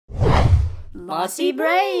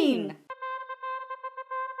MossyBrain.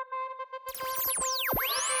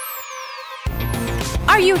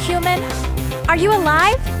 Are you human? Are you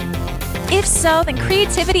alive? If so, then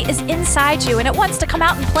creativity is inside you and it wants to come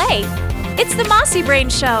out and play. It's the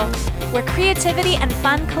MossyBrain Show, where creativity and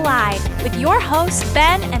fun collide with your hosts,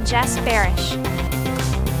 Ben and Jess Beresh.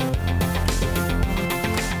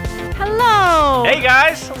 Hello! Hey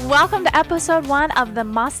guys! Welcome to episode 1 of the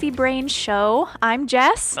MossyBrain Show. I'm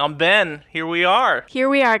Jess. I'm Ben. Here we are. Here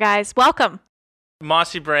we are, guys. Welcome.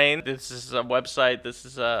 MossyBrain. This is a website. This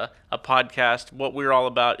is a podcast. What we're all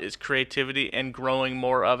about is creativity and growing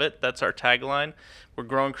more of it. That's our tagline. We're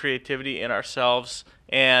growing creativity in ourselves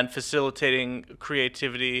and facilitating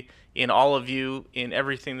creativity in all of you in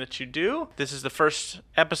everything that you do. This is the first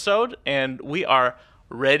episode, and we are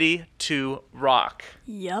ready to rock.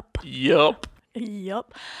 Yup.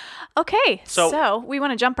 Okay, so we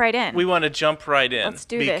want to jump right in. We want to jump right in. Let's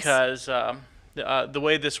do this. Because the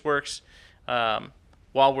way this works,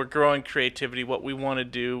 while we're growing creativity, what we want to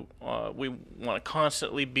do, we want to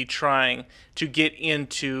constantly be trying to get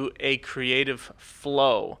into a creative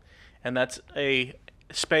flow. And that's a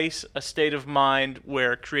space, a state of mind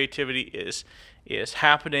where creativity is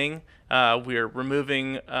happening. We're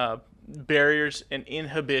removing barriers and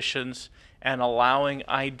inhibitions and allowing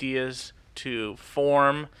ideas to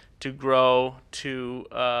form, to grow, to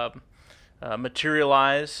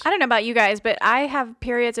materialize. I don't know about you guys, but I have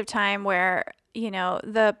periods of time where,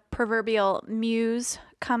 the proverbial muse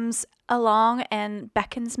comes along and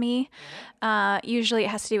beckons me. Usually it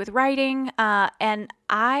has to do with writing, and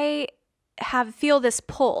I feel this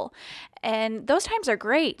pull. And those times are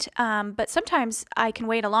great, but sometimes I can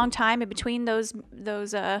wait a long time in between those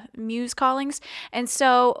muse callings. And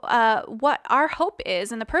so what our hope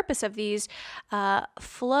is, and the purpose of these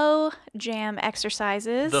flow jam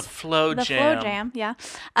exercises, The flow jam,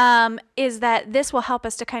 is that this will help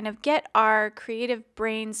us to kind of get our creative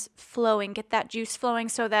brains flowing, get that juice flowing,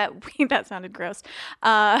 so that that sounded gross.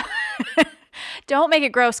 Don't make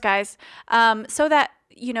it gross, guys. So that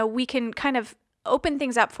we can kind of open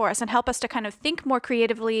things up for us and help us to kind of think more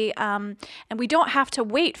creatively, and we don't have to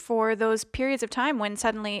wait for those periods of time when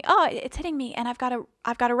suddenly, it's hitting me and I've got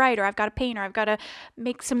to write, or I've got to paint, or I've got to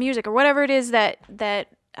make some music, or whatever it is that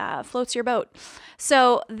floats your boat.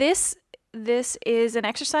 So this is an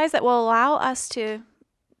exercise that will allow us to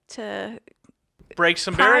break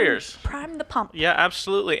some barriers. Prime the pump. Yeah,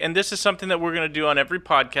 absolutely. And this is something that we're going to do on every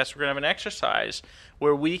podcast. We're going to have an exercise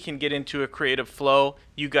where we can get into a creative flow.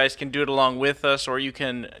 You guys can do it along with us, or you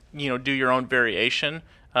can, do your own variation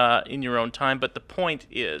in your own time. But the point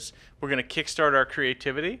is, we're going to kickstart our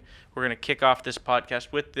creativity. We're going to kick off this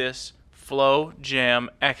podcast with this flow jam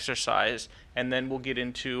exercise, and then we'll get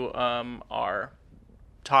into our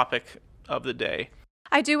topic of the day.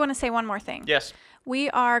 I do want to say one more thing. Yes. We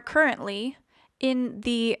are currently in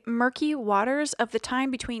the murky waters of the time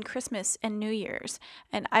between Christmas and New Year's.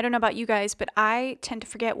 And I don't know about you guys, but I tend to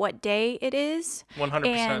forget what day it is. 100%.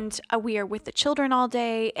 And we are with the children all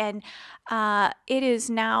day. And it is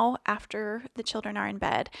now after the children are in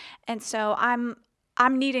bed. And so I'm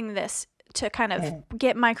needing this to kind of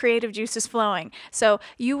get my creative juices flowing. So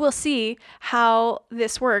you will see how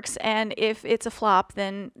this works, and if it's a flop,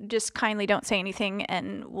 then just kindly don't say anything,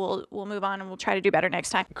 and we'll move on and we'll try to do better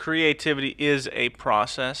next time. Creativity is a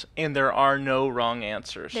process, and there are no wrong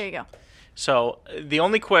answers. There you go. So the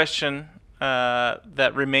only question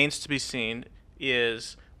that remains to be seen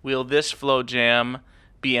is, will this flow jam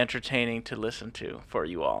be entertaining to listen to for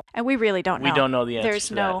you all? And we really don't know. We don't know the answer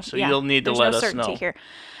to that, so you'll need to let us know. There's no certainty here.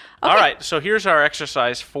 Okay. All right, so here's our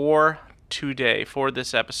exercise for today, for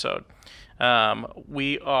this episode.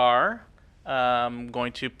 We are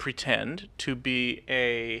going to pretend to be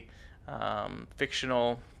a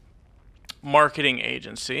fictional marketing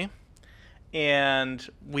agency, and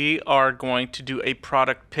we are going to do a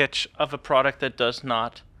product pitch of a product that does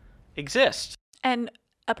not exist. And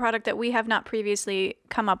a product that we have not previously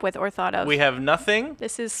come up with or thought of. We have nothing.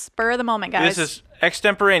 This is spur of the moment, guys. This is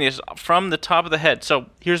extemporaneous from the top of the head. So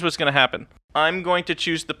here's what's going to happen. I'm going to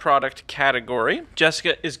choose the product category.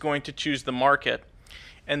 Jessica is going to choose the market.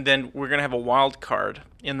 And then we're going to have a wild card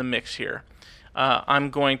in the mix here.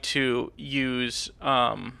 I'm going to use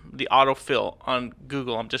the autofill on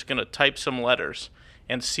Google. I'm just going to type some letters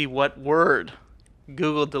and see what word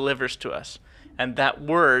Google delivers to us. And that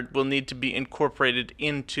word will need to be incorporated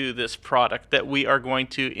into this product that we are going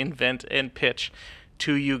to invent and pitch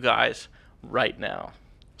to you guys right now.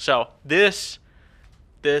 So this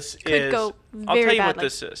could go very I'll tell you badly. what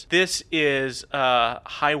this is. This is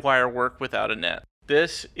high wire work without a net.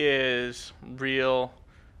 This is real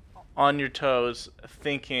on your toes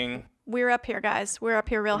thinking We're up here, guys. We're up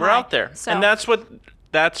here real high. We're out there. So, And that's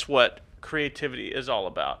what creativity is all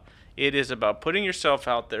about. It is about putting yourself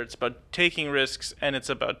out there. It's about taking risks, and it's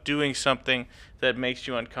about doing something that makes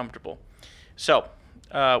you uncomfortable. So,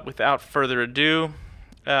 without further ado,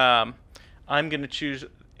 I'm going to choose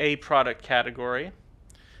a product category,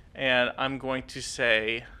 and I'm going to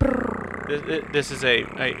say this is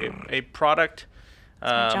a product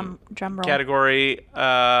drum roll. category.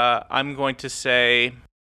 I'm going to say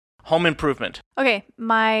home improvement. Okay,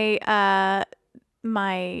 my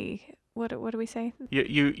what do we say?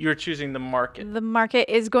 You're choosing the market. The market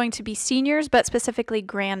is going to be seniors, but specifically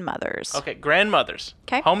grandmothers. Okay, grandmothers.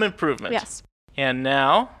 Okay. Home improvement. Yes. And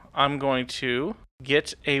now I'm going to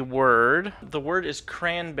get a word. The word is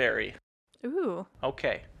cranberry. Ooh.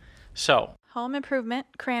 Okay. So, Home improvement,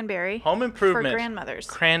 cranberry. home improvement. For grandmothers.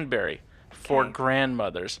 Cranberry for Okay.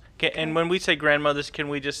 grandmothers. Okay. And when we say grandmothers, can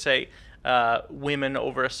we just say women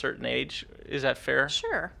over a certain age? Is that fair?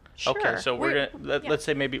 Sure. Okay, so we're gonna let's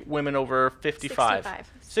say maybe women over 55.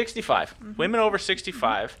 65. Mm-hmm. Women over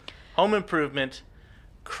 65. Home improvement,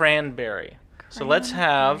 cranberry. So let's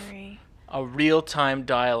have Cranberry. a real-time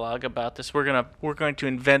dialogue about this. We're going to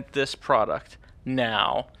invent this product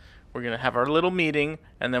now. We're going to have our little meeting,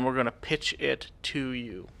 and then we're going to pitch it to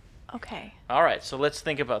you. Okay. All right, so let's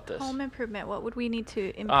think about this. Home improvement. What would we need to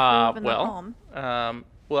improve in the home?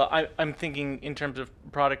 Well, I'm thinking in terms of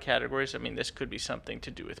product categories. I mean, this could be something to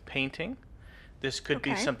do with painting. This could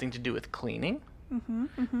be Okay. something to do with cleaning. Mm-hmm,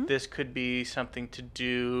 mm-hmm. This could be something to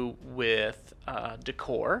do with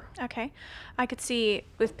decor. Okay. I could see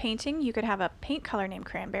with painting, you could have a paint color named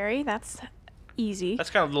cranberry. That's easy. That's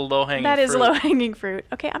kind of the low-hanging That is fruit. low-hanging fruit.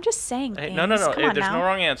 Okay, I'm just saying Hey, things. no. Come on There's now. no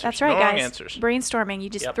wrong answers. That's right, No guys. wrong answers. Brainstorming. You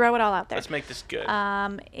just Yep. throw it all out there. Let's make this good.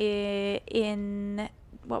 In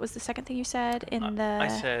what was the second thing you said? I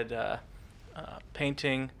said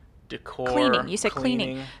painting, decor, cleaning. You said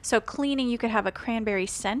cleaning. So cleaning, you could have a cranberry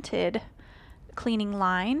scented cleaning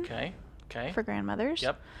line Okay. for grandmothers.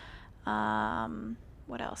 Yep.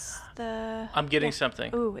 What else? I'm getting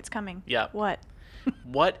something. Ooh, it's coming. Yeah. What?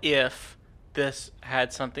 What if this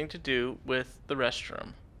had something to do with the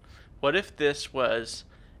restroom? What if this was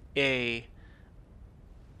a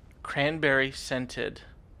cranberry scented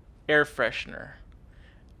air freshener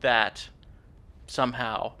that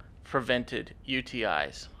somehow prevented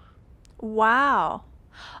UTIs? Wow.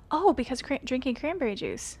 Oh, because drinking cranberry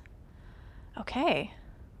juice. Okay.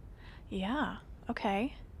 Yeah.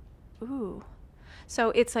 Okay. Ooh. So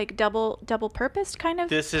it's like double purposed kind of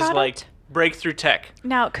This is product? like breakthrough tech.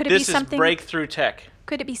 Now, could it be This is something breakthrough tech.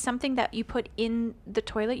 Could it be something that you put in the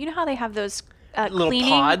toilet? You know how they have those Little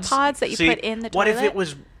cleaning pods that you See, put in the toilet? What if it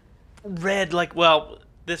was red? Like, well,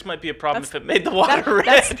 this might be a problem if it made the water red.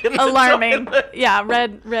 That's in the alarming. toilet. Yeah,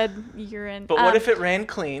 red urine. But what if it ran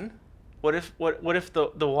clean? What if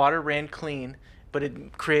the water ran clean, but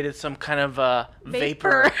it created some kind of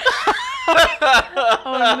vapor?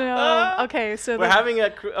 Oh no. Okay, so We're having a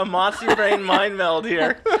MossyBrain mind meld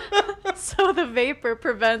here. so the vapor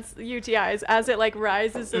prevents UTIs as it like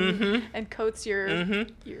rises and coats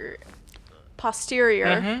your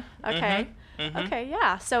posterior. Okay. Okay,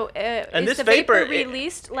 yeah. So And is this the vapor vapor,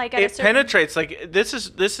 released like at a It certain penetrates. Like this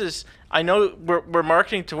is. I know we're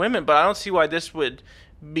marketing to women, but I don't see why this would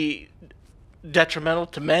be detrimental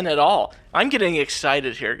to men at all. I'm getting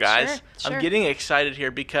excited here, guys. Sure. I'm getting excited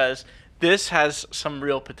here because this has some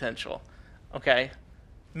real potential. Okay,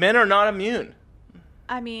 men are not immune.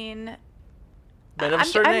 I mean, Men of a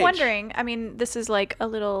certain I'm age. wondering. I mean, this is like a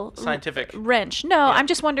little Scientific. wrench. No, I'm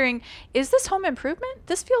just wondering. Is this home improvement?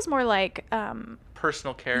 This feels more like.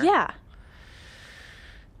 Personal care. Yeah.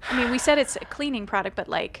 I mean, we said it's a cleaning product, but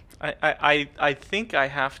like. I think I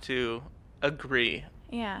have to agree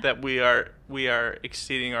Yeah. that we are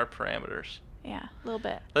exceeding our parameters. Yeah, a little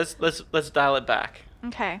bit. Let's dial it back.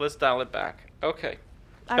 Okay. Let's dial it back. Okay.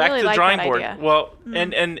 I Back really to the like drawing that board. idea. Well,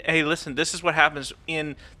 and hey, listen, this is what happens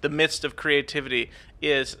in the midst of creativity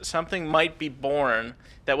is something might be born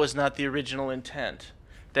that was not the original intent.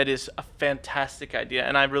 That is a fantastic idea,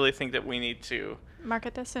 and I really think that we need to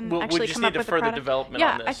Market this and we actually just come need up to with a further product. development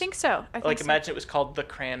yeah, on this. I think so. I think like so. imagine it was called the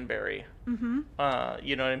cranberry. Mm-hmm.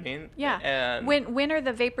 You know what I mean? Yeah. And When are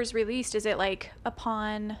the vapors released? Is it like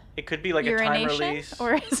upon it could be like a time urination, release.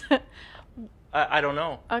 or is it? I don't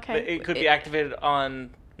know. Okay. But it could be activated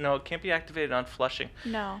on. No, it can't be activated on flushing.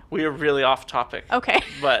 No. We are really off topic. Okay.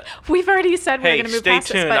 But We've already said we're hey, going to move stay past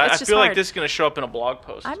tuned. this, but I it's just feel hard. like this is going to show up in a blog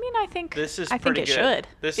post. I mean, I think This is I pretty think it good. should.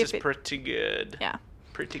 This If is it- pretty good. Yeah.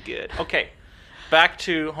 Pretty good. Okay. Back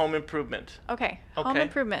to home improvement. Okay. Home Okay.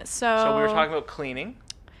 improvement. So we were talking about cleaning.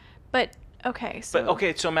 But Okay, so. But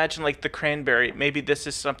okay, so imagine like the cranberry. Maybe this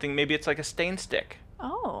is something. Maybe it's like a stain stick,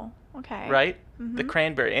 Oh, okay. right? Mm-hmm. The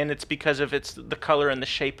cranberry, and it's because of the color and the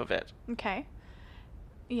shape of it, Okay.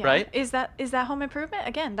 Yeah. right? Is that home improvement?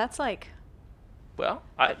 Again, that's like. Well,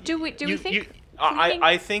 Do we think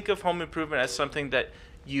I think of home improvement as something that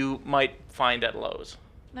you might find at Lowe's.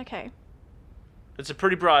 Okay. It's a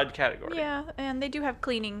pretty broad category. Yeah, and they do have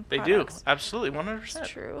cleaning They products. do. Absolutely, 100%. That's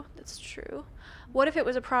true. That's true. What if it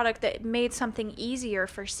was a product that made something easier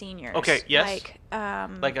for seniors? Okay, yes.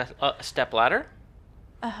 Like a step ladder,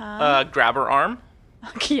 uh-huh. grabber arm.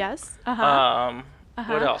 Yes. Uh-huh.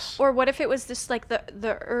 What else? Or what if it was just like the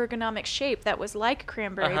ergonomic shape that was like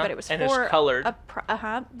cranberry, but it was and for it's colored.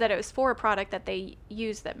 that it was for a product that they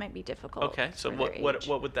use that might be difficult. Okay, so for their what age.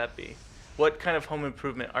 would that be? What kind of home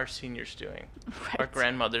improvement are seniors doing? Are Right.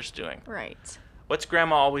 grandmothers doing? Right. What's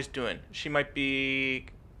grandma always doing? She might be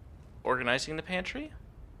organizing the pantry.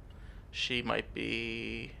 She might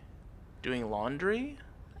be doing laundry,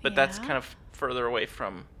 but that's Yeah. kind of further away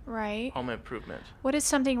from Right. home improvement. What is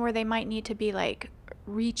something where they might need to be like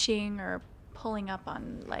reaching or pulling up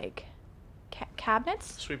on like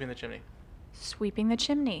cabinets? Sweeping the chimney. Sweeping the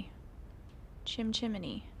chimney.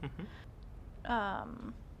 Chimney. Mm-hmm.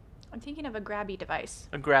 I'm thinking of a grabby device.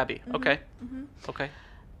 A grabby. Okay. Mm-hmm. Okay.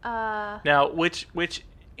 Uh, Now, which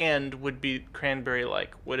end would be cranberry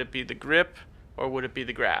like? Would it be the grip or would it be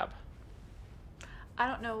the grab? I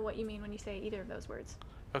don't know what you mean when you say either of those words.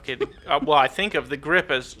 Okay. Well, I think of the grip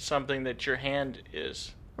as something that your hand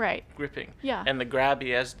is Right. gripping. Yeah. And the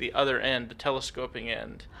grabby as the other end, the telescoping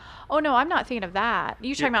end. Oh no, I'm not thinking of that.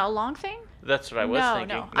 You talking about a long thing? That's what I was thinking.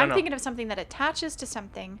 No. I'm thinking of something that attaches to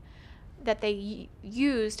something that they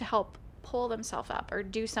use to help pull themselves up or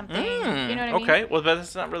do something. You know what I mean? Okay. Well, but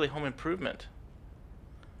that's not really home improvement.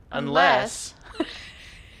 Unless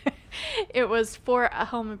it was for a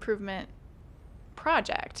home improvement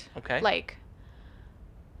project. Okay. Like,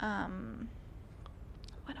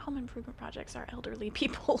 what home improvement projects are elderly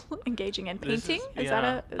people engaging in? Painting? Is that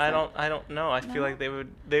a? I don't know. I feel like they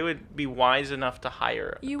would be wise enough to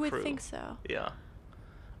hire a You would crew. think so. Yeah.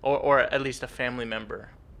 Or at least a family member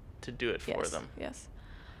to do it for them. Yes.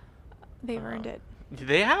 They've earned it.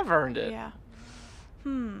 They have earned it. Yeah.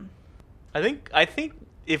 I think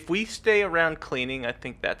if we stay around cleaning, I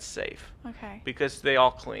think that's safe Okay. because they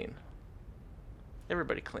all clean.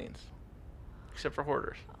 Everybody cleans, except for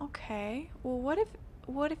hoarders. Okay. Well,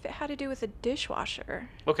 what if it had to do with a dishwasher?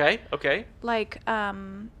 Okay. Like,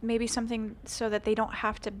 maybe something so that they don't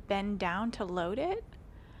have to bend down to load it?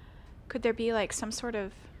 Could there be like some sort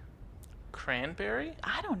of, Cranberry?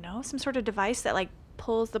 I don't know, some sort of device that like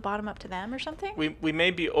pulls the bottom up to them or something? We may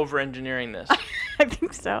be over-engineering this, I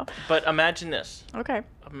think so. but imagine this. Okay.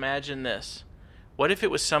 Imagine this. What if it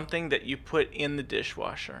was something that you put in the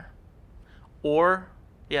dishwasher? Or,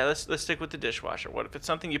 yeah, let's stick with the dishwasher. What if it's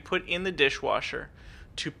something you put in the dishwasher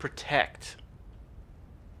to protect?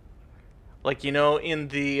 Like, in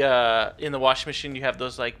the washing machine you have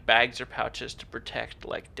those like bags or pouches to protect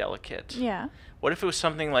like delicate. Yeah. What if it was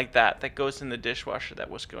something like that goes in the dishwasher that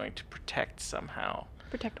was going to protect somehow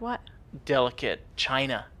Protect what? delicate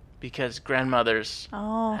china because grandmothers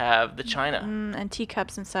Oh. have the china. And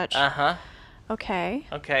teacups and such. Uh-huh. Okay.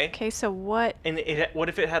 Okay. Okay, so what? And what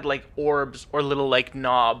if it had like orbs or little like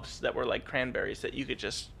knobs that were like cranberries that you could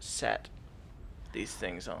just set these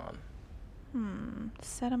things on?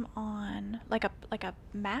 Set them on like a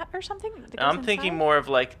mat or something? that goes I'm thinking inside? more of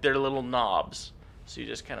like they're little knobs. So you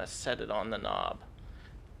just kind of set it on the knob,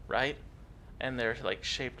 right? And they're like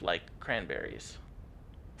shaped like cranberries.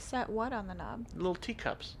 Set what on the knob? Little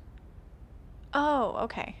teacups. Oh,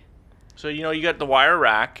 okay. So you got the wire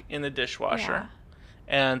rack in the dishwasher. Yeah.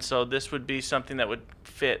 And so this would be something that would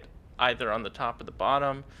fit either on the top or the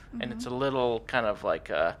bottom. And it's a little kind of like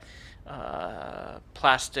a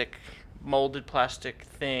molded plastic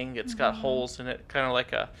thing. It's got holes in it, kind of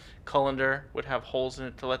like a colander would have holes in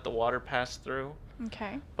it to let the water pass through.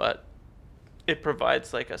 Okay. But it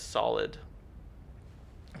provides like a solid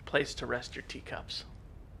place to rest your teacups.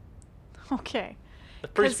 Okay.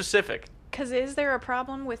 It's pretty 'Cause- specific. Because is there a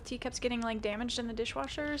problem with teacups getting like damaged in the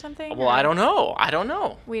dishwasher or something? Well, or- I don't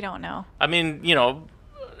know. We don't know. I mean,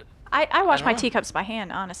 I wash don't my know. teacups by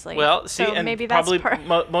hand, honestly. well, see, so and maybe that's probably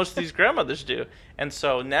part. most of these grandmothers do. And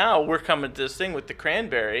so now we're coming to this thing with the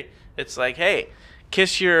cranberry. It's like, hey,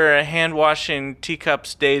 kiss your hand washing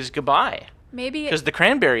teacups days goodbye Maybe because the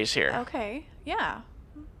cranberry's here. Okay. Yeah.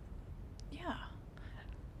 Yeah.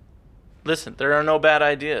 Listen, there are no bad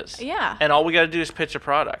ideas. Yeah. And all we got to do is pitch a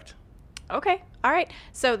product. Okay. All right.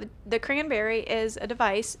 So the cranberry is a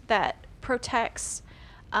device that protects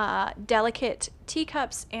delicate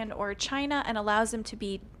teacups and or china and allows them to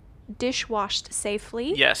be dishwashed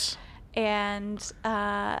safely. Yes. And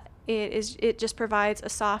it just provides a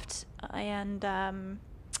soft and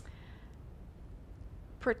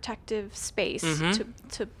protective space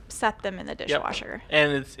to set them in the dishwasher. Yep.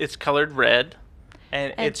 And it's colored red,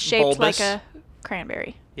 and it's shaped bulbous. like a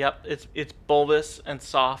cranberry. Yep, it's bulbous and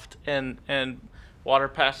soft, and water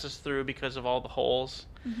passes through because of all the holes.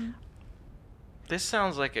 This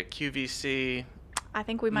sounds like a QVC. I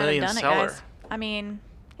think we might have done it, guys. I mean,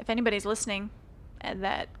 if anybody's listening,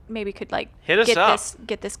 that maybe could hit us up.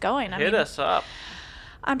 Get this going. Hit us up.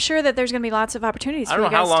 I'm sure that there's going to be lots of opportunities. I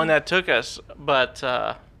don't know how long that took us, but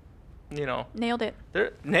nailed it.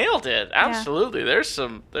 Nailed it. Absolutely. Yeah. There's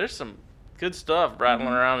some good stuff rattling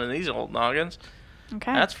around in these old noggins.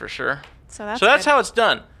 Okay. That's for sure. So that's how it's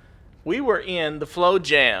done. We were in the Flow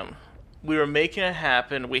Jam. We were making it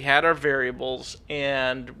happen. We had our variables,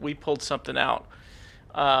 and we pulled something out.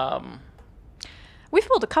 We've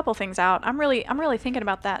pulled a couple things out. I'm really thinking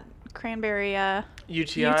about that cranberry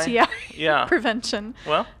UTI yeah. prevention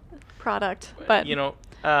product. But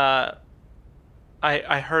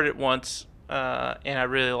I heard it once, and I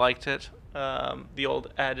really liked it. The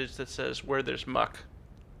old adage that says, "Where there's muck,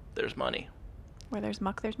 there's money." Where there's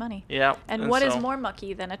muck, there's money. Yeah. And what is more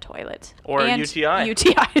mucky than a toilet? Or a UTI.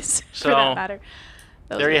 UTIs, for that matter.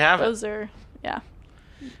 There you have it. Those are, yeah.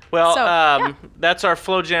 Well, that's our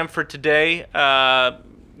Flow Jam for today.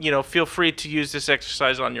 Feel free to use this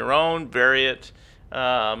exercise on your own, vary it,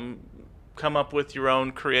 come up with your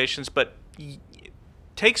own creations, but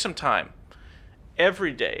take some time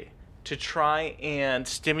every day to try and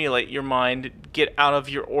stimulate your mind, get out of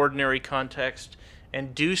your ordinary context,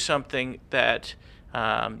 and do something that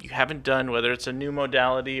you haven't done, whether it's a new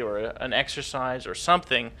modality or an exercise or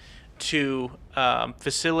something, to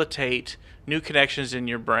facilitate new connections in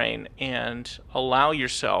your brain and allow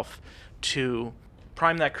yourself to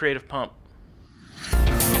prime that creative pump.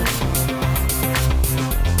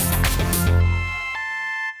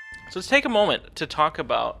 So let's take a moment to talk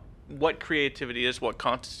about what creativity is, what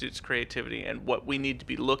constitutes creativity, and what we need to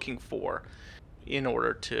be looking for in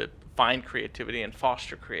order to find creativity and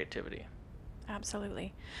foster creativity.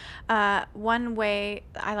 Absolutely. One way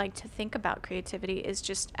I like to think about creativity is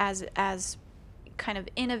just as kind of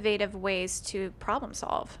innovative ways to problem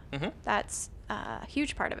solve. That's a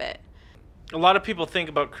huge part of it. A lot of people think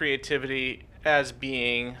about creativity as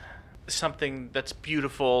being something that's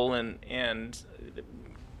beautiful, and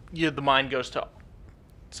the mind goes to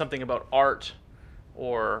something about art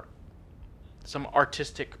or some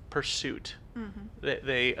artistic pursuit.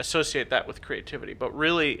 They associate that with creativity, but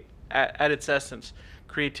really at its essence,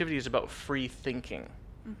 creativity is about free thinking.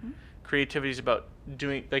 Creativity is about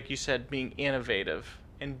doing, like you said, being innovative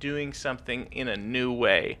and doing something in a new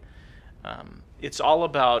way. It's all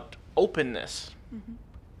about openness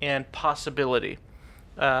and possibility.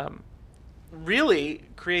 Really,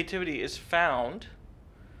 creativity is found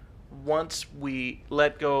once we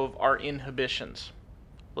let go of our inhibitions,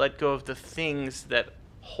 let go of the things that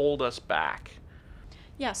hold us back.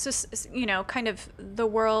 Yeah, so, kind of the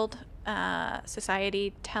world,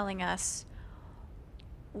 society telling us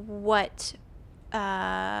what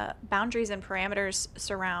boundaries and parameters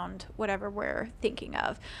surround whatever we're thinking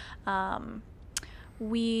of.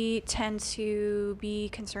 We tend to be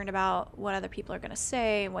concerned about what other people are going to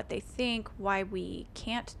say and what they think, why we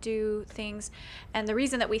can't do things. And the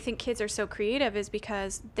reason that we think kids are so creative is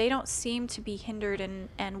because they don't seem to be hindered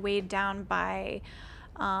and weighed down by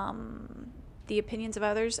the opinions of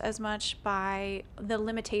others as much, by the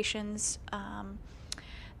limitations.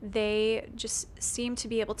 They just seem to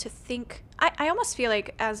be able to think. I almost feel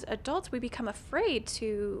like as adults we become afraid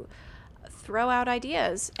to throw out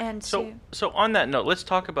ideas. And so on that note, let's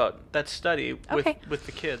talk about that study with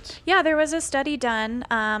the kids. Yeah, there was a study done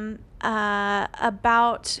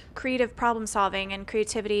about creative problem solving and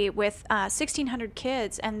creativity with 1,600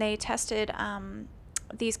 kids, and they tested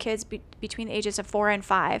these kids between the ages of 4 and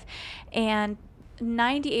 5, and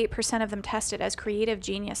 98% of them tested as creative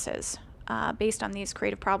geniuses. Based on these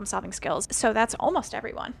creative problem-solving skills. So that's almost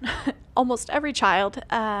everyone. Almost every child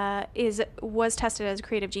was tested as a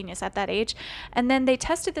creative genius at that age. And then they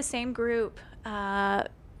tested the same group at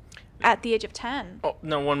the age of 10. Oh,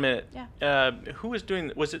 no, 1 minute. Yeah. Who was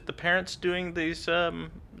doing, was it the parents doing these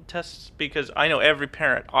tests? Because I know every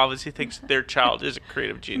parent obviously thinks their child is a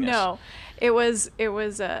creative genius. No. It was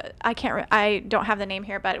I don't have the name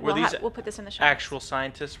here, but we'll put this in the show. Actual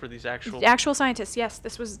scientists? Were these actual? Actual scientists, yes.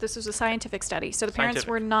 This was a scientific study. So the parents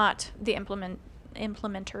were not the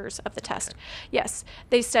implementers of the test. Yes,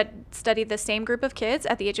 they studied the same group of kids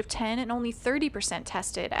at the age of 10, and only 30%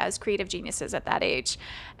 tested as creative geniuses at that age.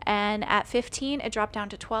 And at 15, it dropped down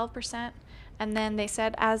to 12%. And then they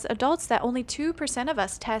said as adults that only 2% of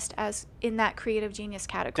us test as in that creative genius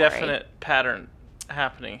category. Definite pattern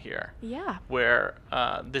happening here. Yeah. Where,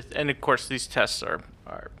 and of course these tests are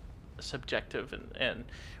subjective, and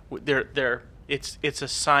it's a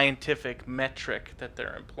scientific metric that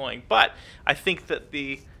they're employing. But I think that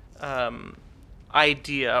the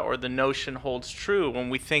idea or the notion holds true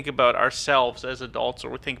when we think about ourselves as adults,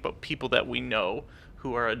 or we think about people that we know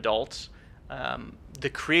who are adults. The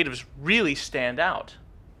creatives really stand out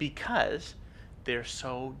because they're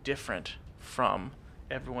so different from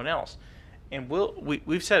everyone else. And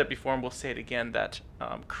we've said it before, and we'll say it again, that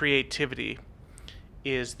creativity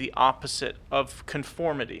is the opposite of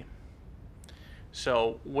conformity.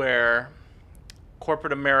 So where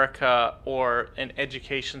corporate America or an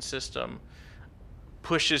education system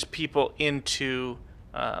pushes people into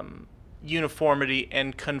uniformity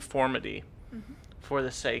and conformity for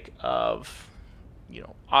the sake of,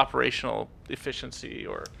 operational efficiency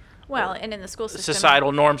or and in the school system,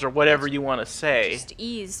 societal norms or whatever you want to say, just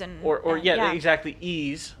ease and exactly,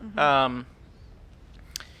 ease.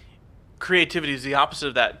 Creativity is the opposite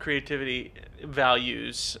of that. Creativity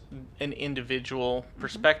values an individual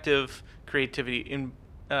perspective. Creativity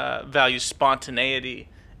values spontaneity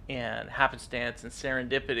and happenstance and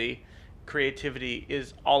serendipity. Creativity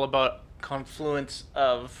is all about confluence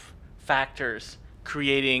of factors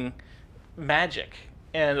creating magic.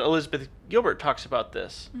 And Elizabeth Gilbert talks about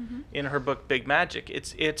this in her book Big Magic.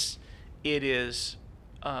 It is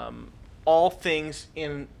all things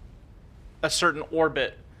in a certain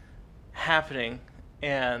orbit happening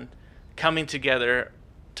and coming together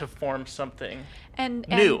to form something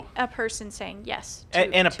new. And a person saying yes.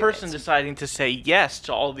 And a person deciding to say yes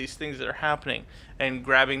to all these things that are happening and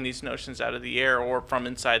grabbing these notions out of the air or from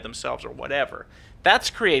inside themselves or whatever. That's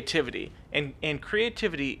creativity. And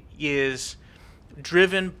creativity is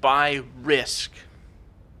driven by risk.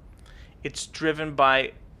 It's driven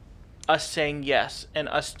by us saying yes and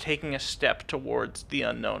us taking a step towards the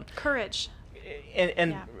unknown. Courage.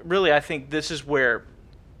 And really, I think this is where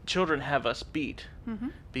children have us beat,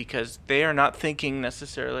 because they are not thinking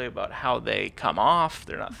necessarily about how they come off.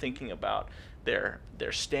 They're not thinking about their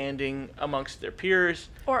standing amongst their peers,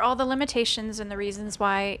 or all the limitations and the reasons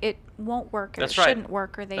why it won't work or shouldn't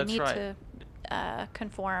work, or they need to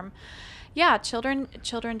conform. Yeah, children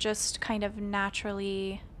just kind of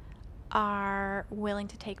naturally are willing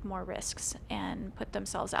to take more risks and put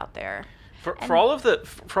themselves out there. For all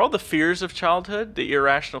the fears of childhood, the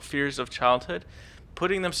irrational fears of childhood,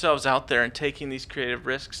 putting themselves out there and taking these creative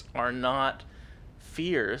risks are not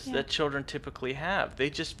fears that children typically have. They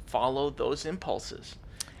just follow those impulses.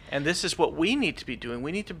 And this is what we need to be doing.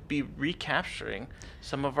 We need to be recapturing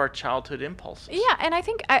some of our childhood impulses. Yeah, and I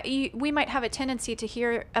think we might have a tendency to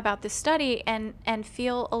hear about this study and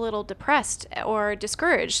feel a little depressed or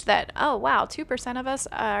discouraged that, oh, wow, 2% of us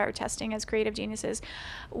are testing as creative geniuses.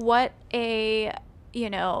 What a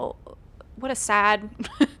sad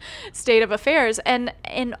state of affairs. And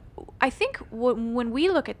I think when we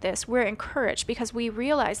look at this, we're encouraged because we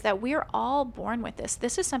realize that we're all born with this.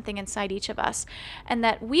 This is something inside each of us. And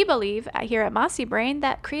that we believe here at MossyBrain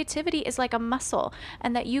that creativity is like a muscle,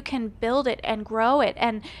 and that you can build it and grow it,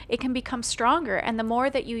 and it can become stronger. And the more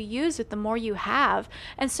that you use it, the more you have.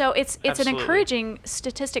 And so it's an encouraging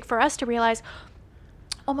statistic for us to realize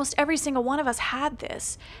almost every single one of us had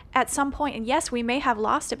this at some point. And yes, we may have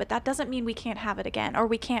lost it, but that doesn't mean we can't have it again, or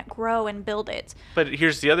we can't grow and build it. But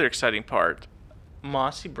here's the other exciting part.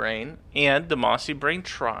 MossyBrain and the MossyBrain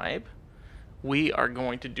tribe, we are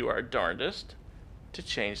going to do our darndest to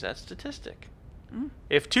change that statistic.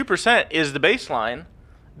 If 2% is the baseline,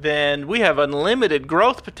 then we have unlimited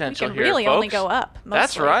growth potential here, folks. We can really only go up, mostly.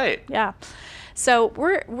 That's right. Yeah. So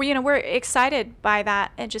we're excited by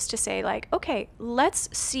that, and just to say, like, okay, let's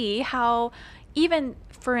see how, even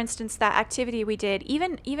for instance, that activity we did,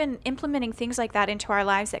 even implementing things like that into our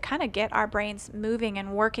lives that kind of get our brains moving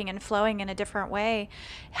and working and flowing in a different way,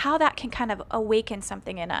 how that can kind of awaken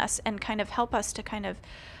something in us and kind of help us to kind of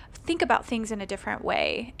think about things in a different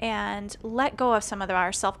way and let go of some of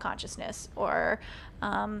our self-consciousness or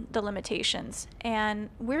the limitations. And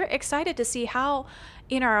we're excited to see how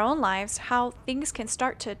in our own lives, how things can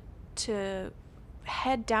start to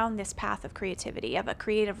head down this path of creativity, of a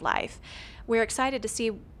creative life. We're excited to see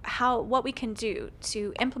what we can do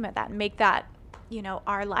to implement that and make that,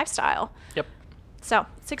 our lifestyle. Yep. So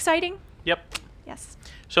it's exciting. Yep. Yes.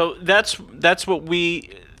 So that's what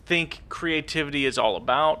we think creativity is all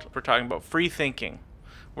about. We're talking about free thinking.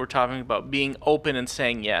 We're talking about being open and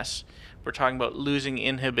saying yes. We're talking about losing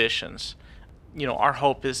inhibitions. Our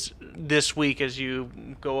hope is this week, as you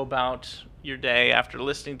go about your day after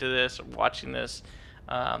listening to this or watching this,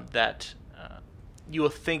 that you will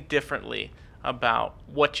think differently about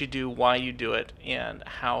what you do, why you do it, and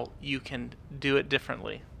how you can do it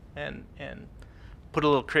differently, and put a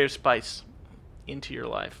little creative spice into your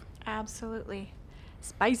life. Absolutely.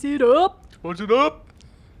 Spice it up. Spice it up.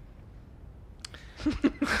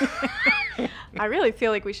 I really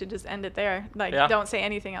feel like we should just end it there. Like, Yeah. Don't say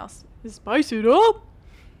anything else. Spice it up.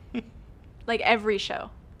 Like every show,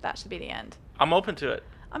 that should be the end. I'm open to it.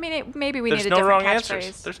 I mean, maybe we There's need a no different wrong catchphrase.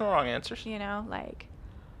 answers. There's no wrong answers. Like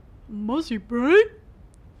MossyBrain.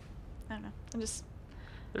 I don't know.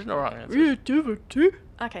 There's no wrong answers. Creativity.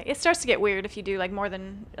 Okay, it starts to get weird if you do like more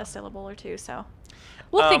than a syllable or two. So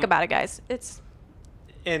we'll think about it, guys.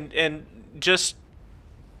 And just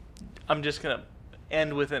I'm just gonna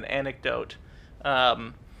end with an anecdote.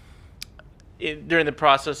 During the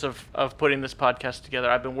process of putting this podcast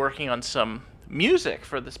together, I've been working on some music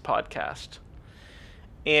for this podcast,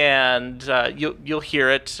 and you'll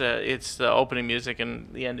hear it. It's the opening music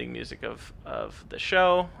and the ending music of the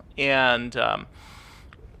show, and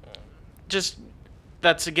just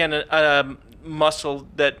that's again a muscle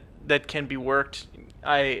that can be worked.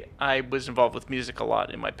 I was involved with music a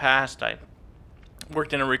lot in my past. I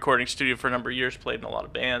worked in a recording studio for a number of years, played in a lot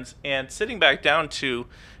of bands, and sitting back down to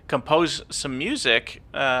compose some music,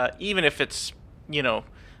 even if it's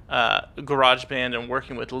garage band and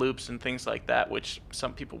working with loops and things like that, which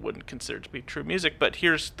some people wouldn't consider to be true music, but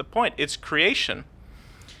here's the point: it's creation.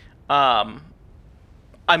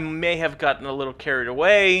 I may have gotten a little carried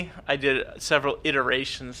away. I did several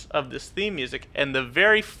iterations of this theme music, and the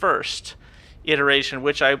very first iteration,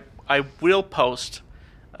 which I will post,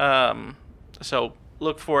 so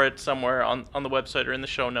look for it somewhere on the website or in the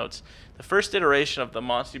show notes. The first iteration of the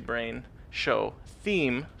MossyBrain show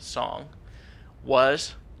theme song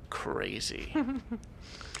was crazy.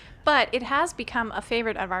 But it has become a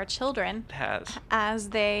favorite of our children. It has. As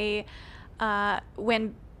they,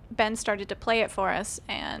 when Ben started to play it for us,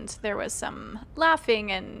 and there was some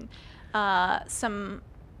laughing and some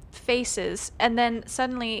faces, and then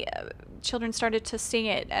suddenly children started to sing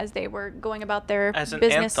it as they were going about their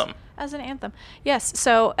business. As an anthem. Yes.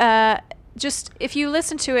 So just if you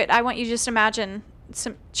listen to it, I want you to just imagine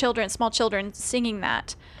some children, small children, singing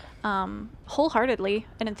that wholeheartedly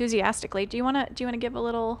and enthusiastically. Do you want to give a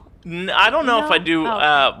little? I don't know if I do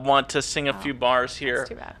okay. want to sing a few bars here. That's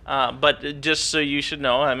too bad. But just so you should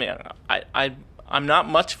know, I mean, I'm not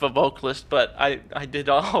much of a vocalist, but I did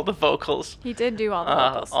all the vocals. He did do all the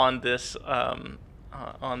vocals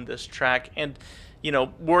on this track, and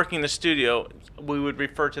working the studio, we would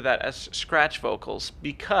refer to that as scratch vocals,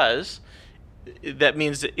 because that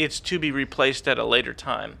means that it's to be replaced at a later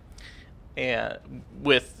time, and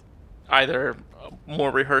with either a more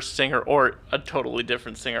rehearsed singer or a totally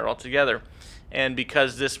different singer altogether. And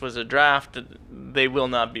because this was a draft, they will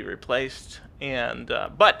not be replaced. And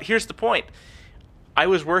but here's the point: I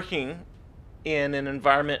was working in an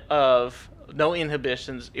environment of no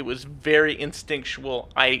inhibitions. It was very instinctual.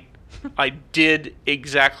 I did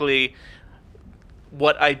exactly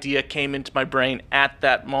what idea came into my brain at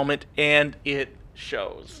that moment, and it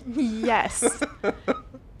shows. Yes.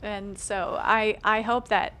 And so I hope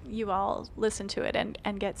that you all listen to it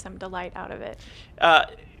and get some delight out of it.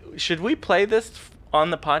 Should we play this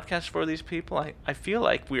on the podcast for these people? I feel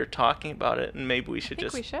like we are talking about it, and maybe we should I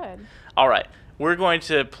think we should. All right. We're going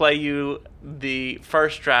to play you the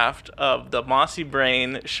first draft of the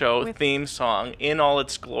MossyBrain show theme song in all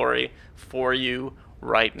its glory for you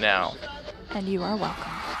right now. And you are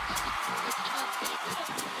welcome.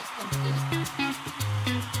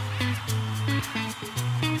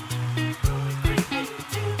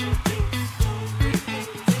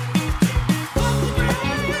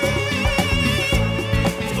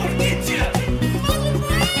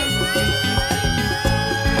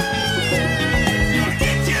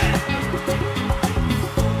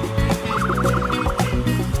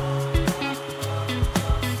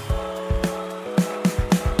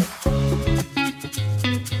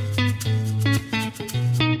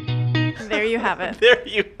 There you have it. There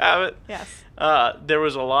you have it. Yes. There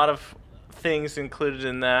was a lot of things included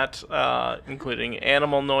in that, including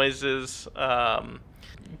animal noises,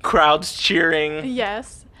 crowds cheering.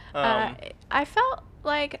 Yes. I felt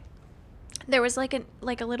like there was like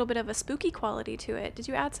a little bit of a spooky quality to it. Did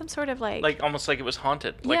you add some sort of like almost like it was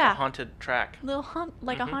haunted, like a haunted track. a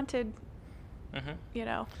haunted,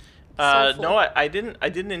 Soulful. No, I didn't. I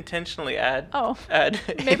didn't intentionally add. Oh, add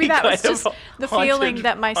maybe any that was kind of just the haunted- feeling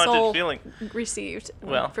that my haunted soul feeling. received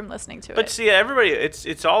Well, from listening to But it. see, everybody,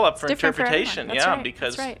 it's all up for different for everyone. interpretation. That's Yeah, right.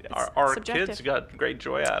 because That's right. It's our subjective. kids got great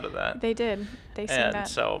joy out of that. They did. They sing And that.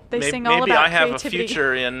 so They maybe, sing all maybe about I have creativity. a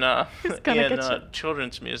future in gonna get you.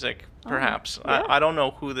 children's music, perhaps. yeah. I don't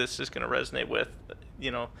know who this is going to resonate with.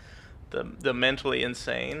 The mentally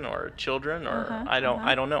insane or children or I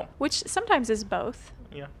don't know. Which sometimes is both.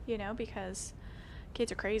 Yeah. Because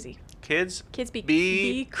kids are crazy. Kids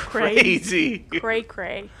be crazy.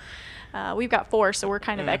 Cray. We've got 4, so we're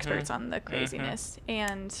kind of experts on the craziness,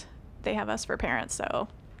 and they have us for parents. So I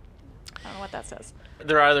don't know what that says.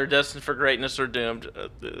 They're either destined for greatness or doomed.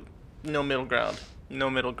 No middle ground. No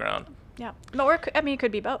middle ground. Yeah, or it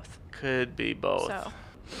could be both. Could be both. So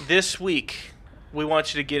This week, we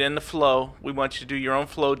want you to get in the flow. We want you to do your own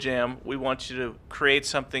flow jam. We want you to create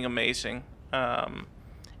something amazing. And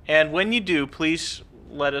when you do, please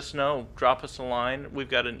let us know. Drop us a line. We've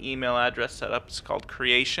got an email address set up. It's called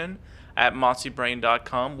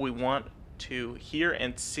creation@mossybrain.com. We want to hear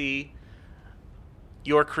and see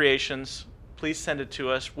your creations. Please send it to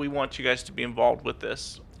us. We want you guys to be involved with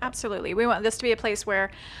this. absolutely, we want this to be a place where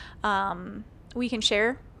we can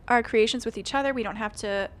share our creations with each other. We don't have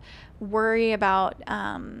to worry about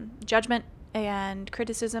judgment and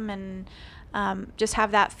criticism and just have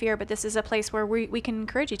that fear. But this is a place where we can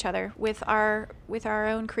encourage each other with our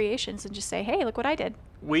own creations and just say, hey, look what I did.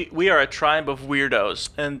 We are a tribe of weirdos,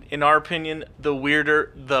 and in our opinion, the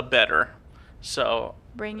weirder, the better. So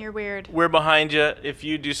Bring your weird. we're behind you. If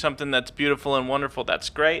you do something that's beautiful and wonderful, that's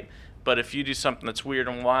great. But if you do something that's weird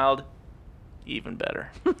and wild, even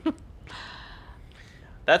better.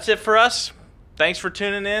 That's it for us. Thanks for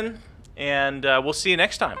tuning in, and we'll see you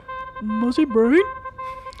next time. MossyBrain.